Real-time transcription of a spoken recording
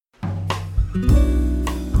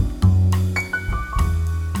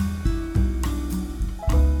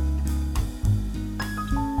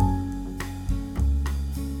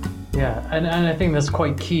Yeah, and I think that's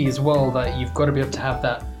quite key as well, that you've got to be able to have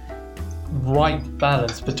that right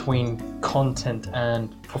balance between content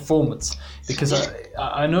and performance. Because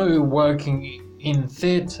I know working in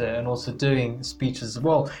theatre and also doing speeches as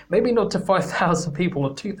well, maybe not to 5,000 people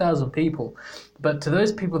or 2,000 people, but to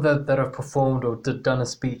those people that have performed or done a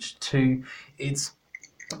speech to,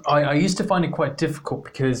 I used to find it quite difficult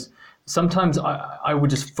because sometimes I would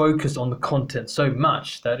just focus on the content so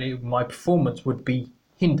much that my performance would be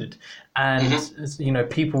hindered, and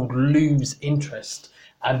people lose interest.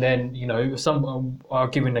 And then I'll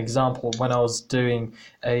give you an example. When I was doing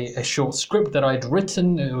a short script that I'd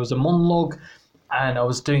written, it was a monologue, and I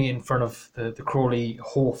was doing it in front of the Crawley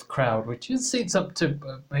Heath crowd, which seats up to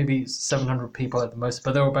maybe 700 people at the most,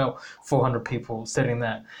 but there were about 400 people sitting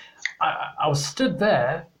there. I was stood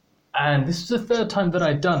there, and this was the third time that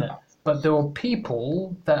I'd done it, but there were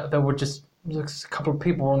people that were just, a couple of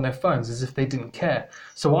people were on their phones as if they didn't care.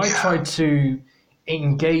 So I tried to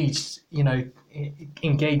engage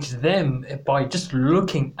them by just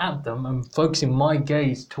looking at them and focusing my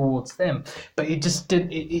gaze towards them, but it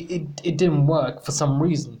didn't work for some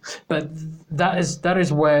reason. But that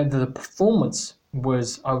is where the performance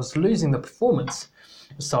was. I was losing the performance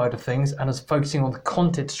side of things, and I was focusing on the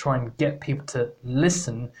content to try and get people to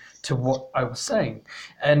listen to what I was saying.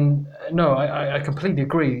 And no, I completely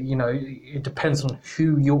agree. It depends on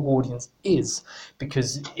who your audience is,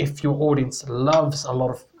 because if your audience loves a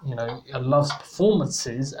lot of loves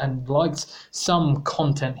performances and likes some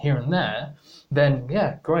content here and there, then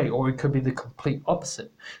yeah, great. Or it could be the complete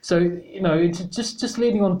opposite. So it's just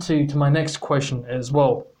leading on to my next question as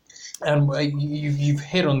well. And you've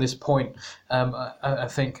hit on this point, I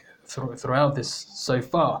think, throughout this so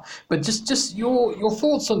far. But just your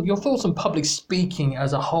thoughts on public speaking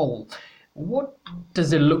as a whole. What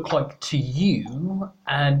does it look like to you,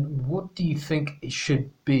 and what do you think it should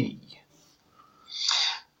be?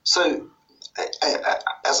 So,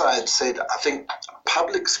 as I had said, I think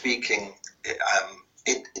public speaking,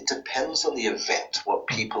 it depends on the event, what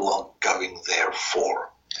people are going there for.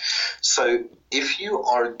 So if you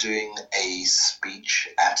are doing a speech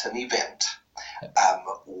at an event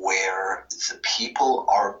where the people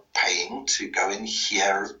are paying to go and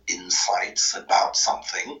hear insights about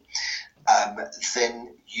something,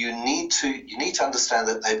 then you need to understand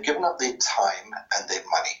that they've given up their time and their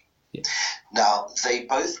money. Yeah. Now, they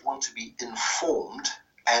both want to be informed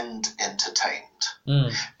and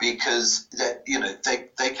entertained, because that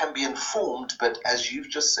they can be informed, but as you've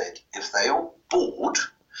just said, if they are bored,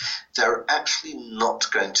 they're actually not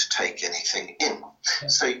going to take anything in. Yeah.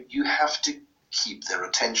 So you have to keep their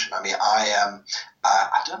attention. I mean,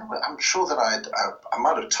 I don't know. I'm sure that I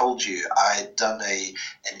might have told you I'd done an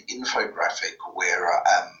infographic where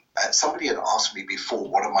somebody had asked me before,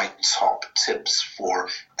 what are my top tips for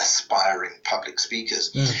aspiring public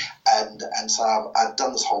speakers? And so I've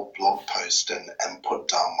done this whole blog post and put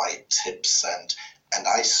down my tips, and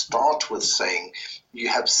I start with saying you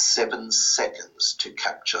have 7 seconds to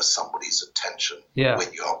capture somebody's attention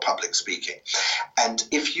when you are public speaking. And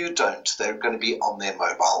if you don't, they're going to be on their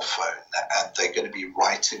mobile phone, and they're going to be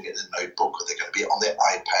writing in a notebook, or they're going to be on their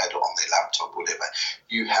iPad or on their laptop, whatever.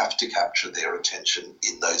 You have to capture their attention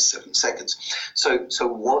in those 7 seconds. So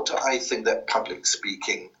what I think that public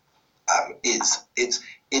speaking is,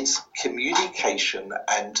 it's communication,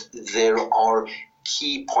 and there are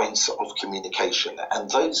key points of communication, and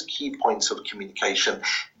those key points of communication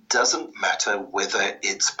doesn't matter whether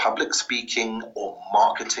it's public speaking or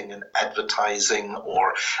marketing and advertising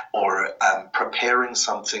or preparing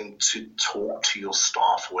something to talk to your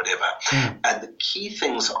staff or whatever. And the key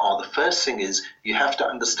things are, the first thing is you have to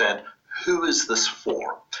understand, who is this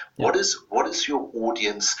for? What is your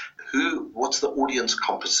audience? What's the audience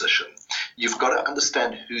composition? You've got to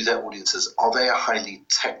understand who that audience is. Are they a highly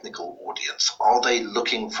technical audience? Are they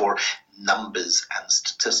looking for numbers and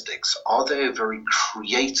statistics? Are they a very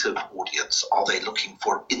creative audience? Are they looking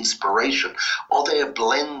for inspiration? Are they a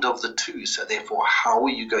blend of the two? So therefore, how are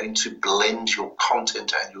you going to blend your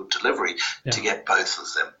content and your delivery to get both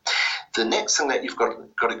of them? The next thing that you've got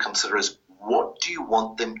to consider is, what do you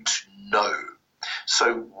want them to know?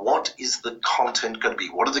 So what is the content going to be?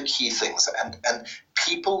 What are the key things? And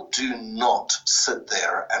people do not sit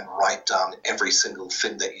there and write down every single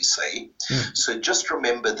thing that you say. So just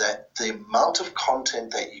remember that the amount of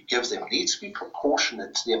content that you give them needs to be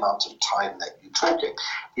proportionate to the amount of time that you're talking.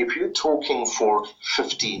 If you're talking for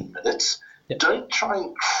 15 minutes, don't try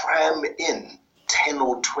and cram in 10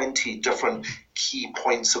 or 20 different key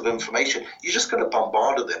points of information, you're just going to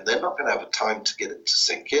bombard them. They're not going to have a time to get it to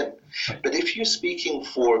sink in. But if you're speaking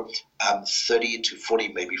for 30 to 40,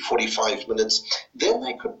 maybe 45 minutes, then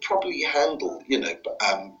they could probably handle,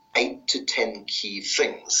 8 to 10 key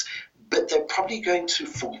things. But they're probably going to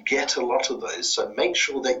forget a lot of those. So make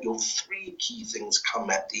sure that your 3 key things come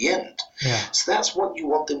at the end. Yeah. So that's what you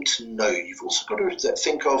want them to know. You've also got to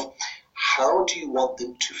think of, how do you want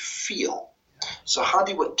them to feel? So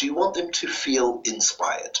do you want them to feel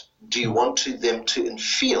inspired? Do you want them to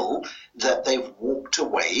feel that they've walked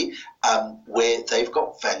away where they've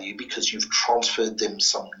got value because you've transferred them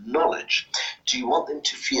some knowledge? Do you want them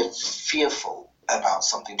to feel fearful about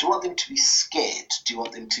something? Do you want them to be scared? Do you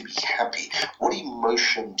want them to be happy? What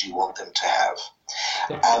emotion do you want them to have?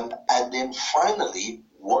 And then finally,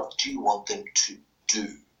 what do you want them to do?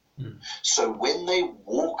 So when they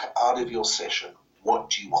walk out of your session,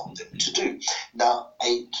 what do you want them to do? Now,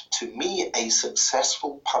 to me, a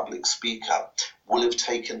successful public speaker will have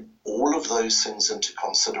taken all of those things into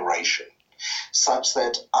consideration, such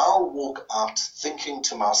that I'll walk out thinking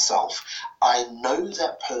to myself, I know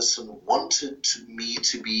that person wanted me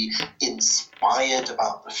to be inspired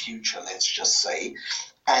about the future, let's just say,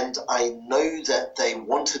 and I know that they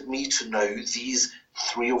wanted me to know these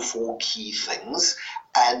 3 or 4 key things,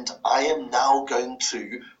 and I am now going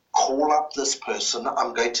to call up this person,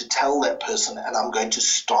 I'm going to tell that person, and I'm going to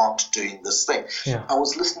start doing this thing. Yeah. I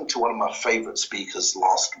was listening to one of my favorite speakers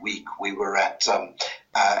last week. We were at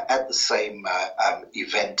the same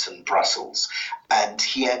event in Brussels, and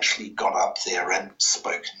he actually got up there and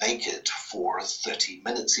spoke naked for 30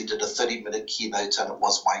 minutes. He did a 30-minute keynote, and it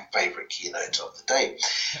was my favorite keynote of the day.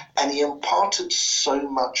 And he imparted so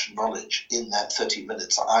much knowledge in that 30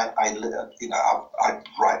 minutes. I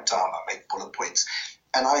write down, I make bullet points.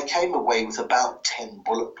 And I came away with about 10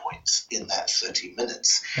 bullet points in that 30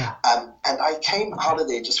 minutes. Yeah. And I came out of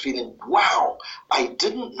there just feeling, wow, I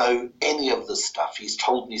didn't know any of this stuff. He's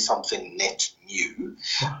told me something net new.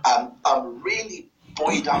 I'm really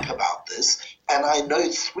buoyed up about this. And I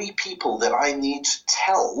know 3 people that I need to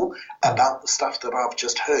tell about the stuff that I've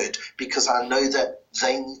just heard, because I know that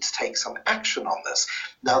they need to take some action on this.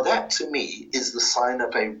 Now, that to me is the sign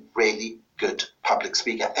of a really good public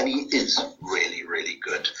speaker, and he is really, really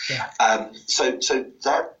good. Yeah. So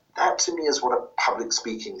that to me is what a public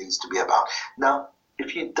speaking needs to be about. Now,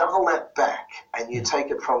 if you dial that back and you take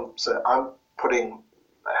it from, so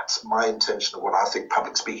that's my intention of what I think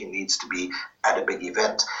public speaking needs to be at a big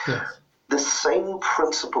event. Yeah. The same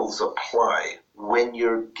principles apply when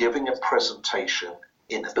you're giving a presentation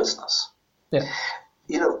in a business. Yeah.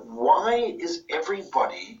 Why is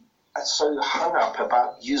everybody so hung up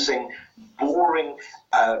about using boring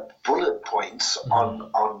bullet points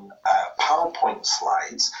on PowerPoint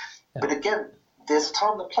slides? Yeah. But again, there's a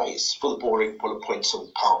time and a place for the boring bullet points on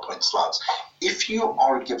PowerPoint slides. If you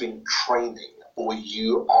are giving training, or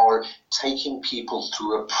you are taking people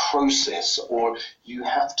through a process, or you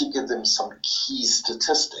have to give them some key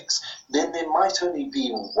statistics, then there might only be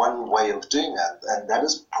one way of doing that, and that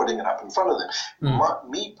is putting it up in front of them.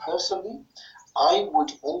 Me personally, I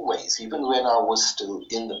would always, even when I was still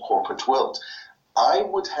in the corporate world, I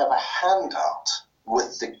would have a handout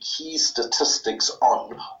with the key statistics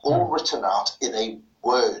on, all written out in a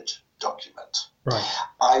Word document. Right.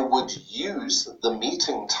 I would use the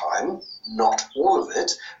meeting time, not all of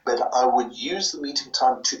it, but I would use the meeting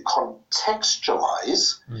time to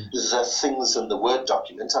contextualize the things in the Word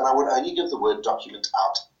document, and I would only give the Word document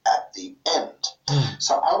out at the end.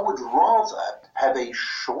 So I would rather have a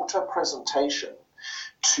shorter presentation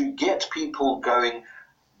to get people going,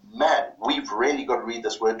 man, we've really got to read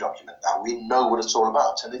this Word document now. We know what it's all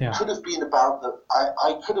about. And it could have been about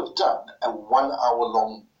I could have done a 1 hour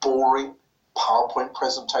long boring PowerPoint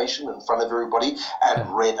presentation in front of everybody and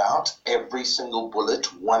read out every single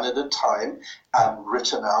bullet one at a time,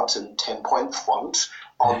 written out in 10-point font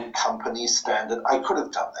on company standard. I could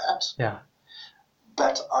have done that. Yeah.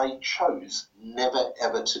 But I chose never,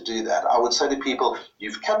 ever to do that. I would say to people,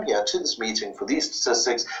 you've come here to this meeting for these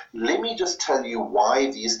statistics. Let me just tell you why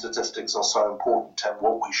these statistics are so important and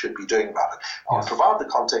what we should be doing about it. I'll provide the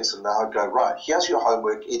context, and now go, right, here's your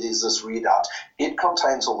homework. It is this readout. It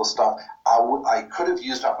contains all the stuff. I could have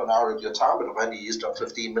used up an hour of your time, but I've only used up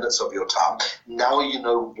 15 minutes of your time. Now you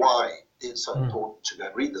know why it's so important to go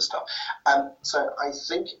and read this stuff. So I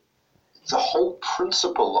think the whole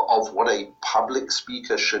principle of what a public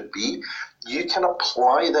speaker should be you can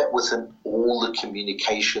apply that within all the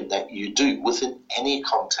communication that you do, within any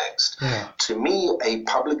context. Yeah. To me, a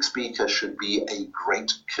public speaker should be a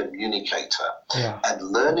great communicator. Yeah. And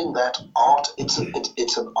learning that art, it's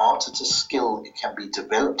an art, it's a skill. It can be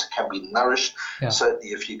developed, can be nourished. Yeah. Certainly,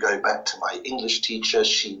 if you go back to my English teacher,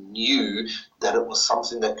 she knew that it was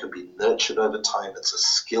something that could be nurtured over time. It's a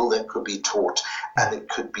skill that could be taught, and it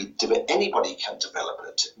could be anybody can develop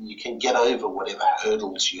it. You can get over whatever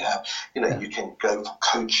hurdles you have. You can go for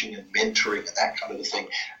coaching and mentoring and that kind of a thing.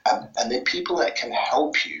 And there are people that can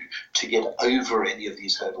help you to get over any of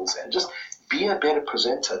these hurdles and just be a better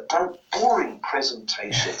presenter. Don't boring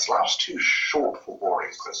presentations. Life's too short for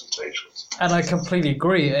boring presentations. And I completely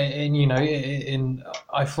agree. And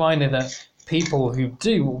I find it that people who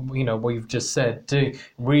do, what you've just said, do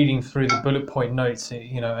reading through the bullet point notes,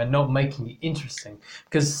 and not making it interesting.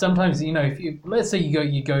 Because sometimes, if you, let's say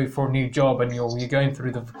you go for a new job and you're going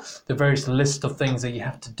through the various list of things that you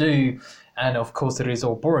have to do, and of course it is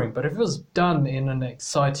all boring. But if it was done in an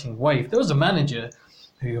exciting way, if there was a manager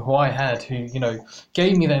who I had who,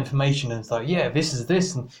 gave me the information and was like, yeah, this is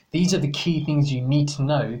this, and these are the key things you need to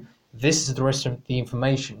know. This is the rest of the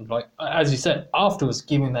information. Like, as you said, afterwards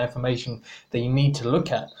giving the information that you need to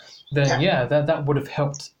look at, then that would have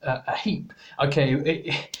helped a heap. Okay,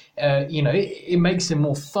 it makes it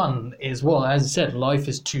more fun as well. As I said, life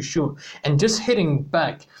is too short. And just hitting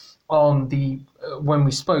back on the when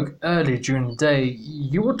we spoke earlier during the day,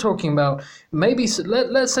 you were talking about maybe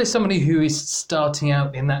let's say somebody who is starting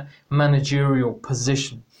out in that managerial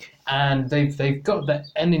position. And they've got that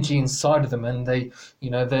energy inside of them, and they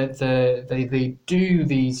do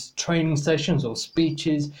these training sessions or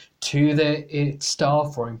speeches to their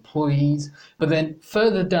staff or employees. But then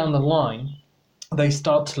further down the line, they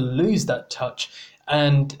start to lose that touch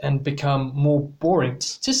and become more boring.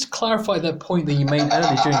 Just clarify that point that you made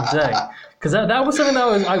earlier during the day, because that was something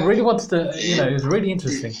that I really wanted to. It was really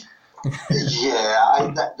interesting. I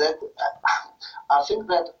think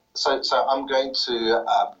that. So I'm going to.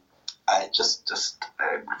 Just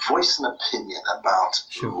voice an opinion about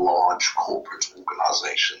large corporate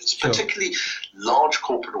organizations, particularly large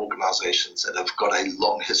corporate organizations that have got a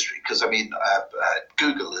long history. Because,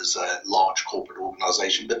 Google is a large corporate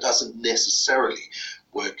organization, but doesn't necessarily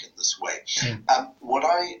work in this way. What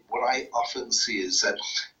I often see is that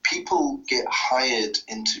people get hired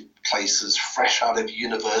into places fresh out of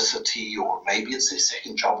university, or maybe it's their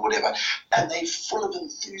second job or whatever, and they're full of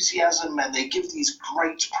enthusiasm and they give these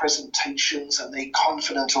great presentations and they're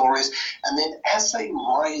confident always. And then as they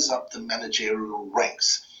rise up the managerial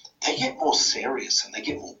ranks, they get more serious and they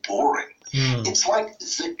get more boring. It's like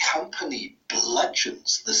the company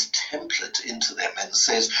bludgeons this template into them and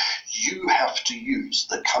says, you have to use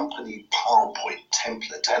the company PowerPoint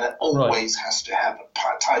template, and it always has to have a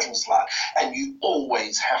title slide, and you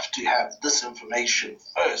always have to have this information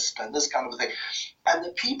first, and this kind of thing. And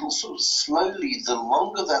the people sort of slowly, the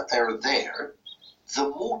longer that they're there, the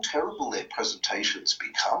more terrible their presentations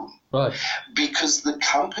become. Right. Because the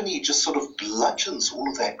company just sort of bludgeons all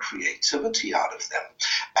of that creativity out of them.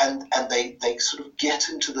 And they sort of get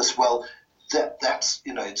into this, that's,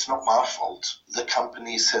 it's not my fault. The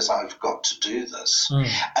company says I've got to do this.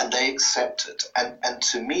 And they accept it. And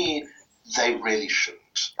to me, they really shouldn't.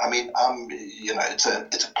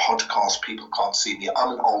 It's a podcast. People can't see me.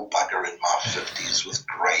 I'm an old bugger in my 50s with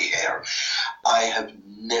grey hair. I have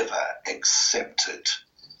never accepted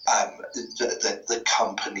the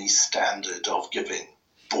company standard of giving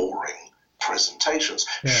boring presentations.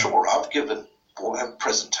 Yeah. Sure, I've given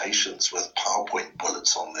presentations with PowerPoint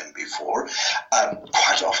bullets on them before.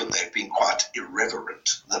 Quite often they've been quite irreverent,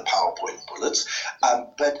 the PowerPoint bullets,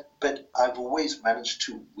 but I've always managed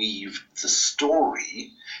to weave the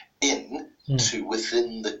story into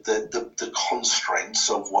within the constraints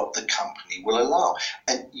of what the company will allow.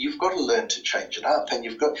 And you've got to learn to change it up. And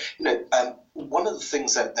you've got, one of the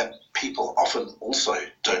things that people often also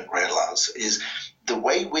don't realize is the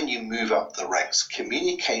way when you move up the ranks,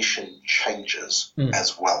 communication changes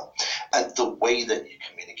as well. And the way that you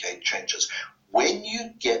communicate changes. When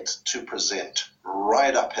you get to present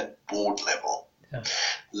right up at board level,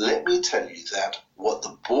 let me tell you that what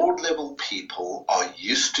the board level people are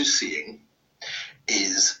used to seeing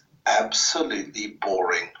is absolutely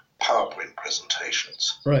boring PowerPoint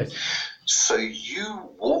presentations. Right. So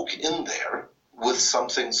you walk in there with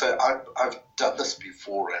something. So I've done this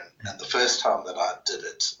before, and the first time that I did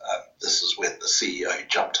it, this is when the CEO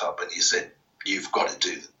jumped up and he said, "You've got to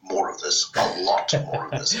do more of this, a lot more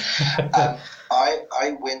of this."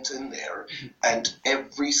 I went in there, and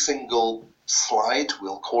every single slide,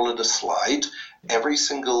 we'll call it a slide, every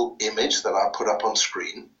single image that I put up on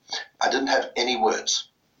screen, I didn't have any words,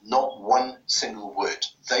 not one single word.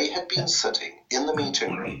 They had been sitting in the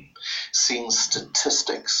meeting room, seeing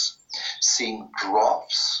statistics, seeing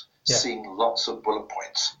graphs, seeing lots of bullet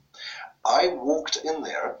points. I walked in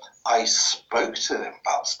there, I spoke to them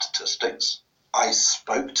about statistics, I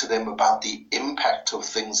spoke to them about the impact of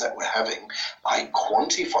things that we're having, I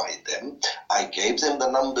quantified them, I gave them the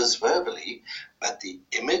numbers verbally, but the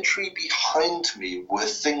imagery behind me were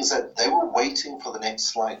things that they were waiting for the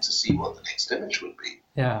next slide to see what the next image would be.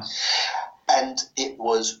 Yeah. And it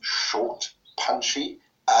was short, punchy.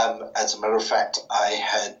 As a matter of fact, I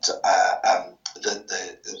had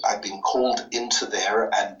I've been called into there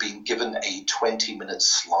and been given a 20-minute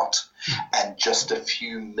slot, and just a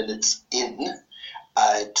few minutes in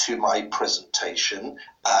to my presentation,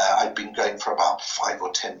 I'd been going for about 5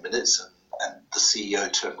 or 10 minutes, and the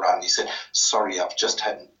CEO turned around and he said, "Sorry, I've just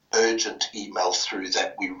had an urgent email through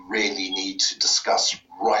that we really need to discuss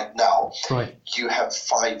right now. Right. You have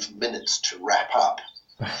 5 minutes to wrap up."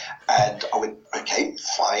 And I went, "Okay,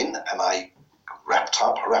 fine." And I wrapped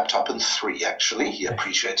up. I wrapped up in 3, actually. He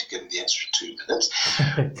appreciated giving the extra 2 minutes.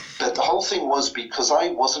 But the whole thing was because I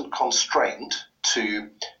wasn't constrained to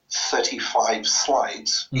 35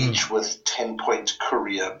 slides, each with 10-point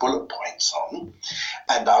courier bullet points on,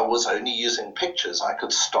 and I was only using pictures. I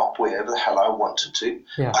could stop wherever the hell I wanted to.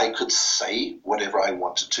 Yeah. I could say whatever I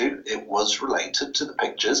wanted to. It was related to the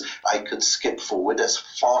pictures. I could skip forward as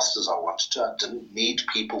fast as I wanted to. I didn't need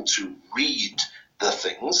people to read the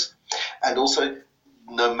things. And also,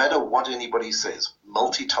 no matter what anybody says,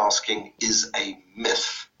 multitasking is a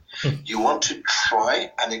myth. You want to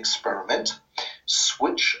try and experiment,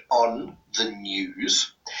 switch on the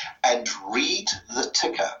news and read the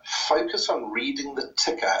ticker. Focus on reading the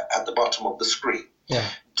ticker at the bottom of the screen. Yeah.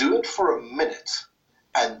 Do it for a minute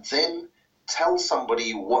and then tell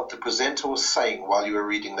somebody what the presenter was saying while you were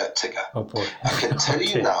reading that ticker. Oh boy. I can tell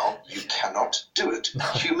you now, you cannot do it.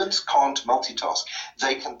 Humans can't multitask.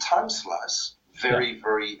 They can time slice very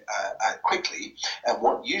quickly, and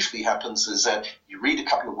what usually happens is that you read a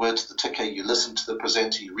couple of words of the ticker, you listen to the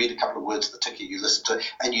presenter, you read a couple of words of the ticker, you listen to,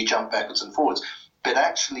 and you jump backwards and forwards, but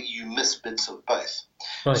actually you miss bits of both.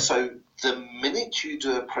 Right. So the minute you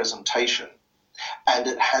do a presentation and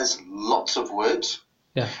it has lots of words,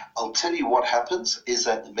 I'll tell you what happens is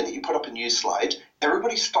that the minute you put up a new slide,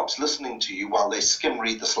 everybody stops listening to you while they skim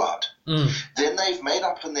read the slide. Then they've made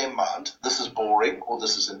up in their mind, this is boring or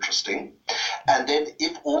this is interesting. And then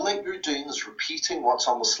if all that you're doing is repeating what's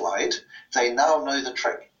on the slide, they now know the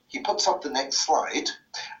trick. He puts up the next slide,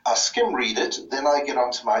 I skim read it, then I get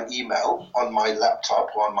onto my email on my laptop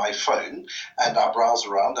or on my phone, and I browse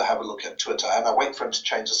around, I have a look at Twitter, and I wait for him to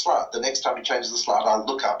change the slide. The next time he changes the slide, I'll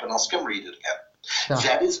look up and I'll skim read it again.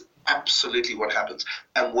 That is absolutely what happens.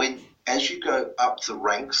 And as you go up the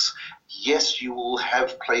ranks, yes, you will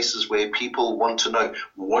have places where people want to know,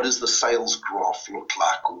 what does the sales graph look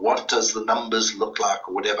like? What does the numbers look like,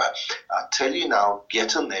 or whatever? I tell you now,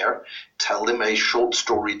 get in there, tell them a short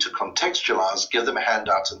story to contextualize, give them a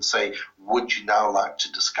handout and say, would you now like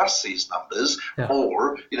to discuss these numbers?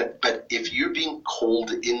 Or, but if you're being called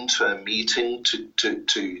into a meeting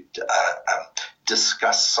to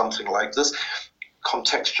discuss something like this,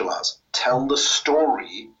 contextualize. Tell the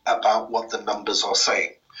story about what the numbers are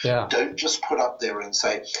saying. Don't just put up there and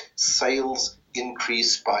say sales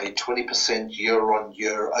increased by 20% year on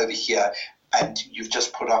year over here, and you've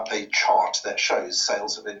just put up a chart that shows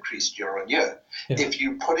sales have increased year on year. If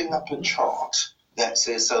you're putting up a chart that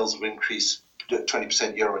says sales have increased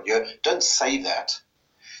 20% year on year, don't say that.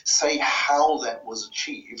 Say how that was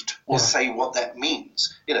achieved, or say what that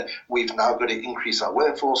means. We've now got to increase our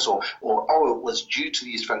workforce, or it was due to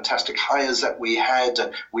these fantastic hires that we had,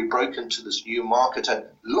 and we broke into this new market, and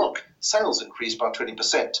look, sales increased by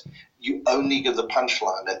 20%. You only give the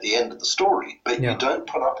punchline at the end of the story, but you don't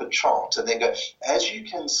put up a chart and then go, as you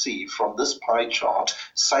can see from this pie chart,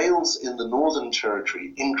 sales in the Northern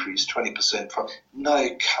Territory increased 20%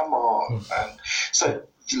 no, come on, man. So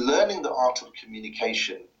learning the art of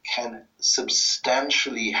communication can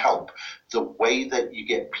substantially help the way that you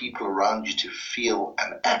get people around you to feel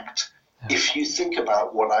and act. If you think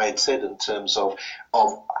about what I had said in terms of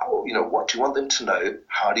what do you want them to know,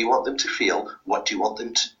 how do you want them to feel, what do you want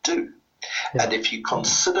them to do? And if you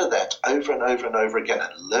consider that over and over and over again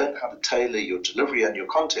and learn how to tailor your delivery and your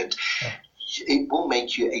content, it will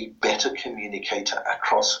make you a better communicator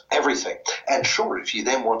across everything. And sure, if you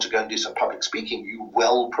then want to go and do some public speaking, you're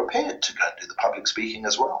well prepared to go and do the public speaking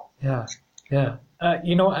as well. Yeah.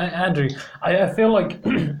 Andrew, I feel like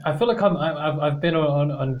I've been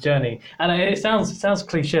on a journey, and it sounds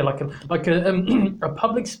cliche, like a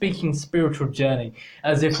public speaking spiritual journey,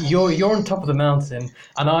 as if you're on top of the mountain,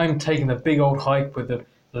 and I'm taking the big old hike with the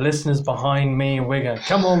listeners behind me, and we're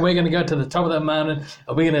gonna go to the top of that mountain,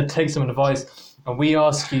 and we're gonna take some advice, and we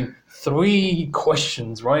ask you 3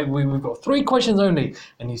 questions, right? We've got 3 questions only,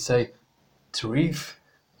 and you say, Tarif,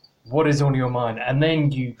 what is on your mind? And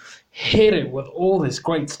then you hit it with all this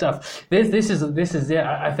great stuff. This is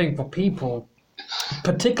yeah. I think for people,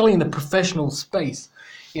 particularly in the professional space,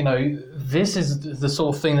 this is the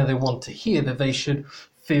sort of thing that they want to hear. That they should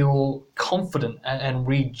feel confident and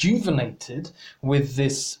rejuvenated with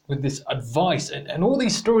this advice and all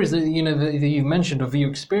these stories that that you mentioned of your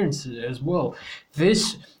experiences as well.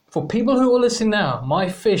 This. For people who are listening now, my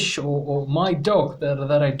fish or my dog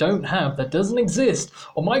that I don't have, that doesn't exist,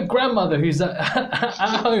 or my grandmother who's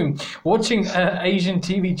at home watching Asian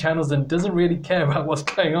TV channels and doesn't really care about what's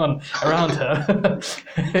going on around her.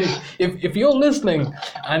 if you're listening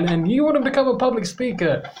and you want to become a public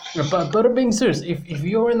speaker, but I'm being serious, if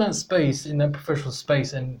you're in that space, in that professional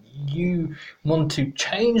space, and you want to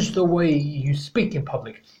change the way you speak in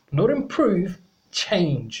public, not improve,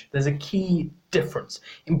 change. There's a key difference.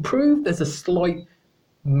 Improve, there's a slight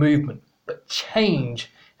movement, but change,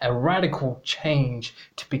 a radical change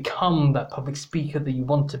to become that public speaker that you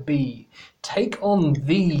want to be. Take on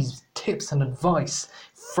these tips and advice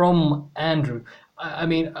from Andrew. I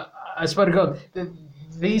mean, I swear to God,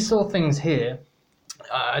 these sort of things here,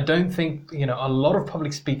 I don't think a lot of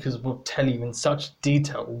public speakers will tell you in such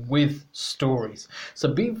detail with stories.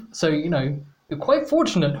 So you're quite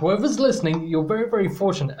fortunate. Whoever's listening, you're very, very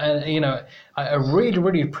fortunate. And, I really,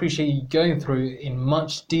 really appreciate you going through in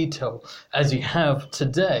much detail as you have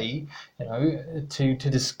today, to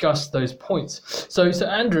discuss those points. So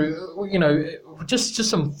Andrew, just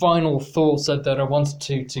some final thoughts that I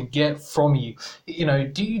wanted to get from you.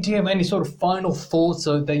 Do you have any sort of final thoughts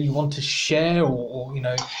that you want to share or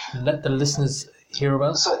let the listeners hear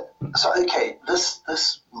about? So okay, this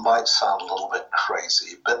might sound a little bit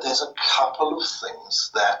crazy, but there's a couple of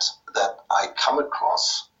things that I come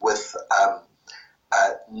across with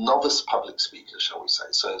novice public speakers, shall we say?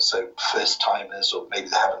 So first timers, or maybe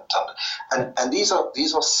they haven't done it, and these are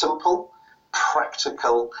simple,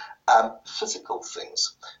 practical, physical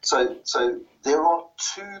things. So there are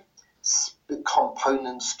 2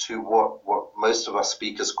 components to what most of us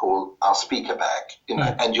speakers call our speaker bag,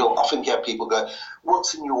 and you'll often hear people go,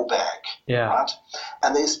 what's in your bag? Yeah. Right?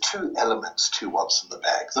 And there's 2 elements to what's in the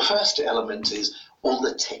bag. The first element is all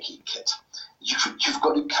the techie kit. You've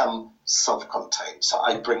got to come self-contained. So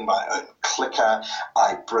I bring my own clicker.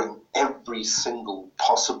 I bring every single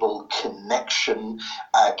possible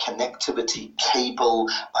connectivity cable.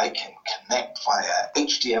 I can connect via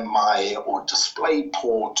HDMI or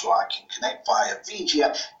DisplayPort, or I can connect via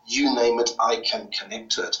VGA. You name it, I can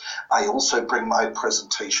connect it. I also bring my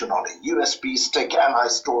presentation on a USB stick, and I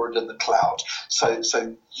store it in the cloud. So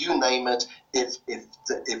you name it.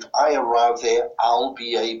 If I arrive there, I'll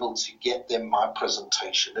be able to get them my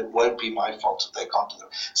presentation. It won't be my fault if they can't do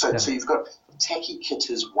it. So you've got techie kit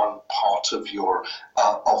is one part of your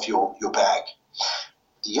bag.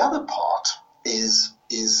 The other part is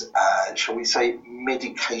shall we say,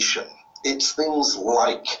 medication. It's things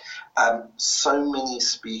like so many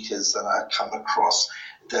speakers that I come across.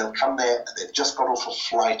 They'll come there and they've just got off a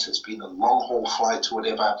flight. It's been a long haul flight or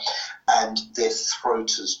whatever, and their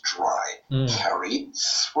throat is dry. Carry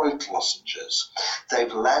throat lozenges.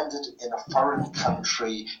 They've landed in a foreign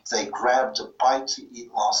country. They grabbed a bite to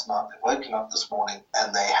eat last night. They've woken up this morning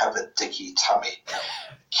and they have a dicky tummy.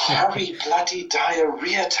 Carry bloody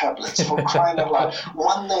diarrhea tablets, for crying out loud.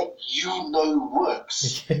 One that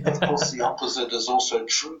works. Of course, the opposite is also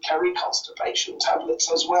true. Carry constipation tablets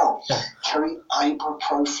as well. Carry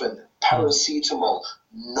ibuprofen, paracetamol,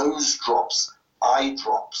 nose drops, eye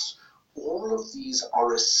drops. All of these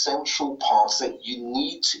are essential parts that you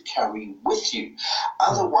need to carry with you.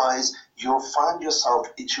 Otherwise, you'll find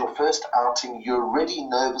yourself, it's your first outing, you're already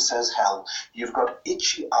nervous as hell, you've got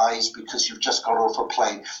itchy eyes because you've just got off a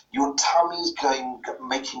plane, your tummy's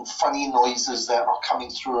making funny noises that are coming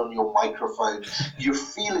through on your microphone, you're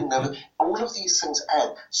feeling nervous. All of these things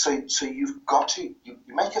add. So you've got to, you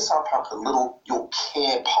make yourself up your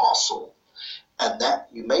care parcel. And that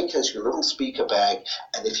you make as your little speaker bag.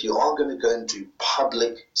 And if you are going to go and do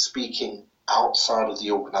public speaking outside of the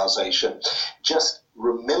organization, just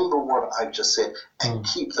remember what I've just said and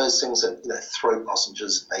keep those things in, throat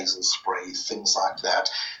lozenges, nasal spray, things like that,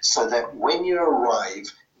 so that when you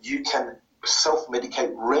arrive, you can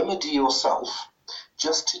self-medicate, remedy yourself,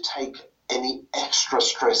 just to take any extra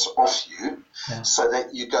stress off you, so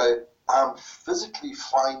that you go, I'm physically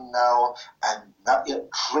fine now, and now,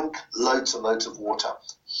 drink loads and loads of water.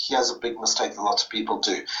 Here's a big mistake that lots of people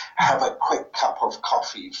do. Have a quick cup of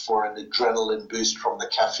coffee for an adrenaline boost from the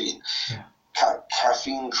caffeine. Yeah.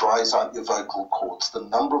 Caffeine dries out your vocal cords. The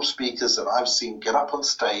number of speakers that I've seen get up on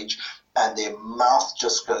stage and their mouth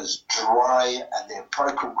just goes dry and their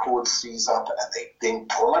vocal cords seize up and they're then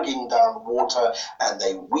plugging down water and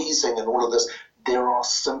they're wheezing and all of this. There are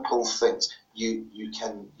simple things. You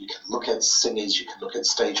can look at singers, you can look at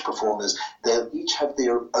stage performers. They'll each have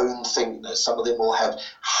their own thing. Some of them will have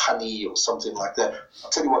honey or something like that. I'll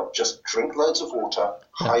tell you what, just drink loads of water,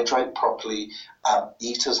 hydrate properly,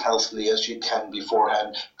 eat as healthily as you can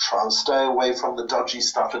beforehand. Try and stay away from the dodgy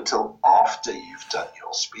stuff until after you've done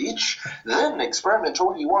your speech. Then experiment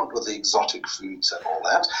all you want with the exotic foods and all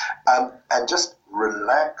that, and just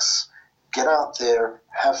relax. Get out there,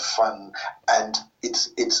 have fun, and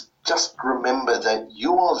it's just remember that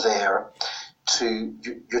you are there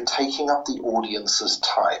you're taking up the audience's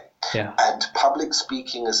time. Yeah. And public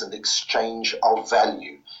speaking is an exchange of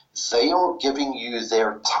value. They are giving you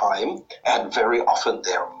their time and very often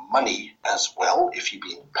their money as well, if you're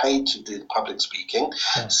being paid to do public speaking.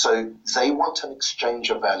 Yeah. So they want an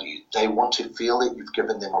exchange of value. They want to feel that you've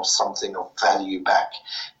given them of something of value back.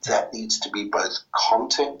 That needs to be both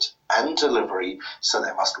content and delivery, so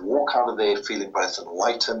they must walk out of there feeling both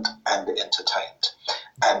enlightened and entertained.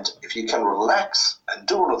 And if you can relax and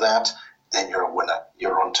do all of that, then you're a winner.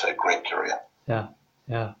 You're onto a great career. Yeah.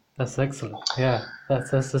 That's excellent. Yeah,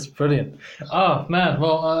 that's brilliant. Oh man,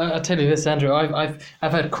 well I tell you this, Andrew, I've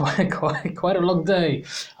had quite a long day.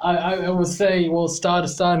 I would say, well,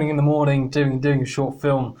 starting in the morning doing a short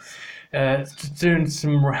film, doing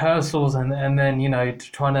some rehearsals, and then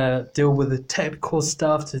trying to deal with the technical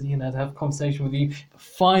stuff to to have a conversation with you.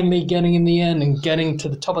 Finally getting in the end and getting to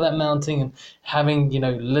the top of that mountain and having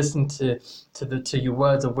listened to your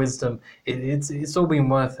words of wisdom. It's all been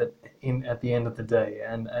worth it. At the end of the day,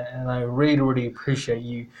 and I really appreciate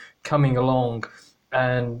you coming along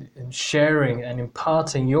and sharing and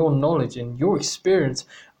imparting your knowledge and your experience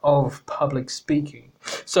of public speaking.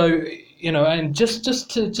 So and just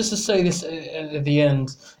to say this at the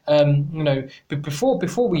end,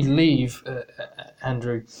 before we leave,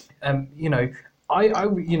 Andrew, I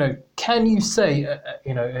can you say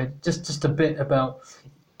just a bit about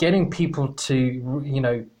getting people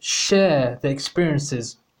to share their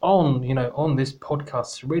experiences on this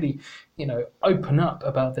podcast to really open up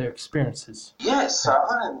about their experiences? Yes,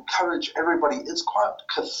 I encourage everybody. It's quite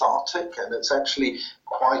cathartic, and it's actually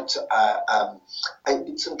quite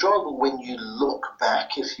it's enjoyable when you look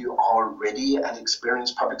back, if you are already an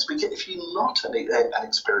experienced public speaker. If you're not an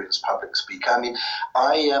experienced public speaker, I mean,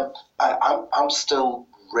 I'm still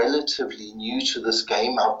relatively new to this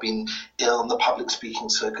game. I've been on the public speaking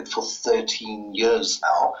circuit for 13 years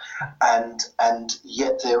now, and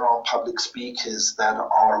yet there are public speakers that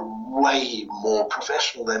are way more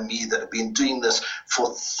professional than me that have been doing this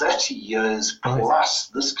for 30 years plus,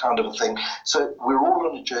 this kind of a thing. So we're all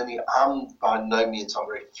on a journey. I'm by no means, I'm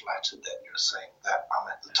very flattered that you're saying that I'm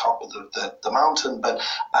at the top of the mountain, but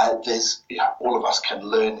there's all of us can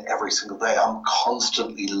learn every single day. I'm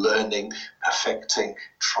constantly learning, perfecting,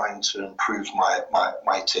 trying to improve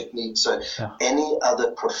my technique. So any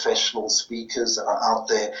other professional speakers that are out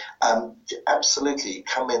there, absolutely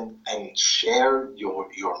come in and share your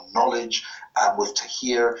knowledge with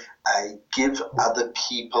Tahir. Give other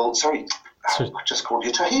people, I just called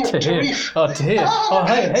you Tahir. Tarif. Oh, Tahir. Oh,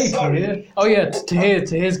 hey, Tahir. Oh, yeah,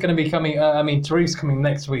 Tahir's going to be coming. Tarif's coming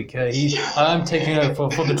next week. I'm taking over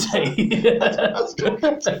for the day. That's good.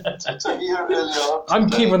 Tahir earlier. I'm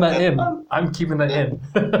keeping that in.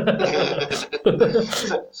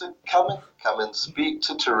 So come and speak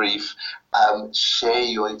to Tarif. Share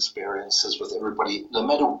your experiences with everybody, no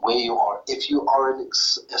matter where you are. If you are an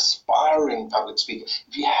aspiring public speaker,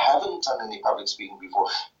 if you haven't done any public speaking before,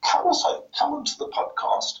 come onto the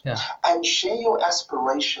podcast and share your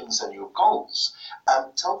aspirations and your goals.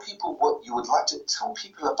 Tell people what you would like to tell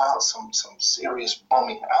people about, some serious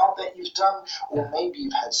bombing out that you've done, or maybe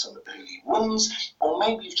you've had some early wins, or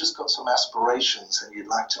maybe you've just got some aspirations and you'd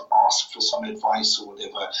like to ask for some advice or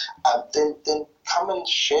whatever. Then come and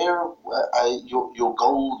share your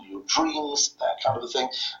goal, your dreams, that kind of a thing.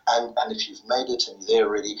 And if you've made it and you're there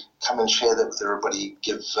already, come and share that with everybody.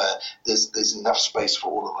 There's enough space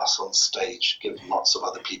for all of us on stage. Give lots of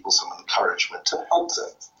other people some encouragement to help them.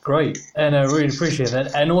 Great, and I really appreciate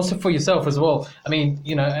that, and also for yourself as well. I mean,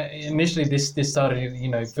 initially this started,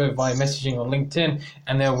 via messaging on LinkedIn,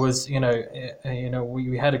 and there was,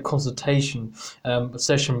 we had a consultation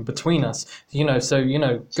session between us. So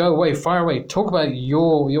go away, fire away, talk about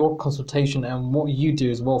your consultation and what you do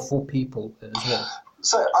as well for people as well.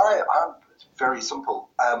 So I'm very simple.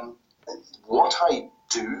 What I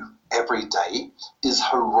do every day is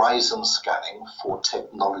horizon scanning for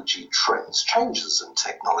technology trends, changes in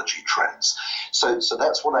technology trends. So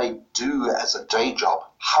that's what I do as a day job.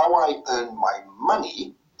 How I earn my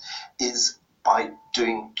money is by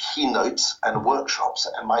doing keynotes and workshops.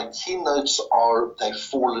 And my keynotes they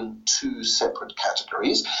fall in two separate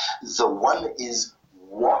categories. The one is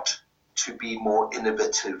what to be more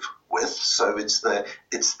innovative with. So it's the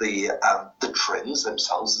trends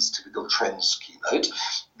themselves, this typical trends keynote.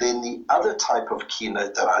 Then the other type of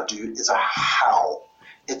keynote that I do is a how.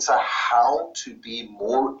 It's a how to be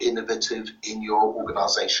more innovative in your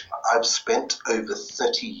organization. I've spent over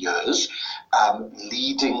 30 years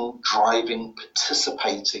leading, driving,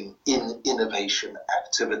 participating in innovation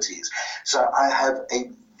activities. So I have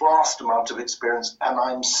a vast amount of experience, and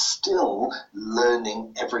I'm still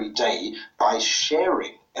learning every day by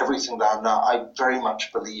sharing everything that I know. I very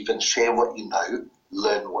much believe in share what you know,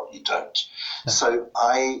 learn what you don't. Yeah. So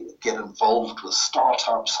I get involved with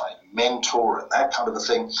startups, I mentor and that kind of a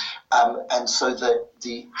thing. And so the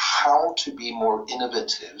how to be more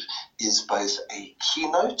innovative is both a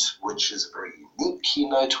keynote, which is a very unique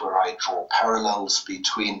keynote where I draw parallels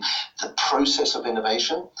between the process of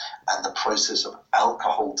innovation and the process of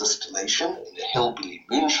alcohol distillation in a hillbilly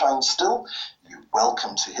moonshine still. You're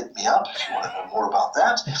welcome to hit me up if you want to know more about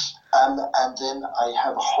that. And then I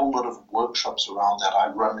have a whole lot of workshops around that. I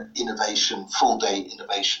run full-day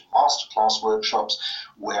innovation masterclass workshops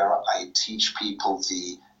where I teach people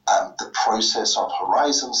the process of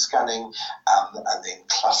horizon scanning and then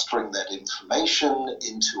clustering that information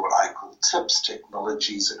into what I call tips,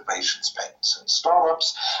 technologies, innovations, patents, and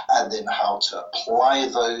startups, and then how to apply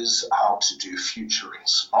those, how to do futuring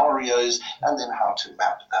scenarios, and then how to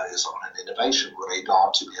map those on an innovation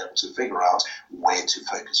radar to be able to figure out where to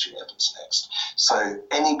focus your efforts next. So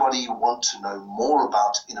anybody want to know more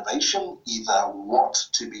about innovation, either what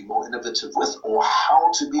to be more innovative with or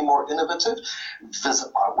how to be more innovative,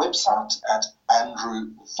 visit my website at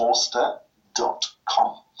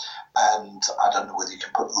andrewvorster.com. And I don't know whether you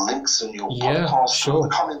can put links in your podcast sure. or the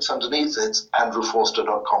comments underneath. It's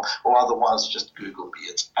andrewvorster.com, or otherwise just Google me.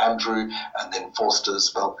 It's Andrew and then Vorster is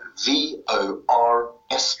spelled Vorster.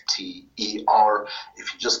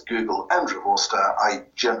 If you just Google Andrew Vorster, I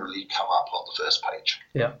generally come up on the first page.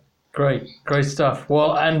 Yeah. Great stuff.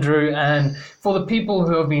 Well, Andrew, and for the people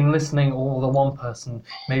who have been listening, or the one person,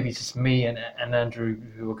 maybe just me and Andrew,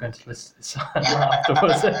 who are going to listen to this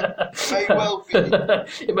afterwards. May well be.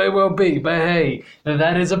 It may well be, but hey,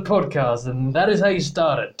 that is a podcast, and that is how you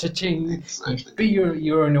start it. Cha-ching. Exactly. Be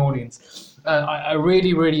your own audience. I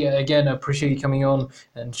really, really, again, appreciate you coming on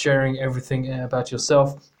and sharing everything about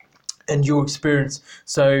yourself and your experience.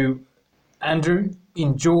 So, Andrew,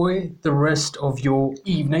 enjoy the rest of your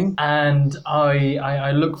evening, and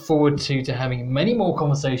I look forward to having many more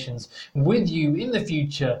conversations with you in the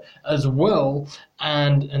future as well,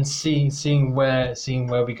 and seeing where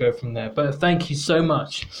we go from there. But thank you so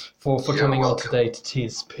much for coming on today to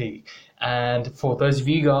TSP. And for those of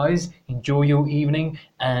you guys, enjoy your evening,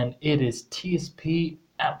 and it is TSP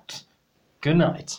out. Good night.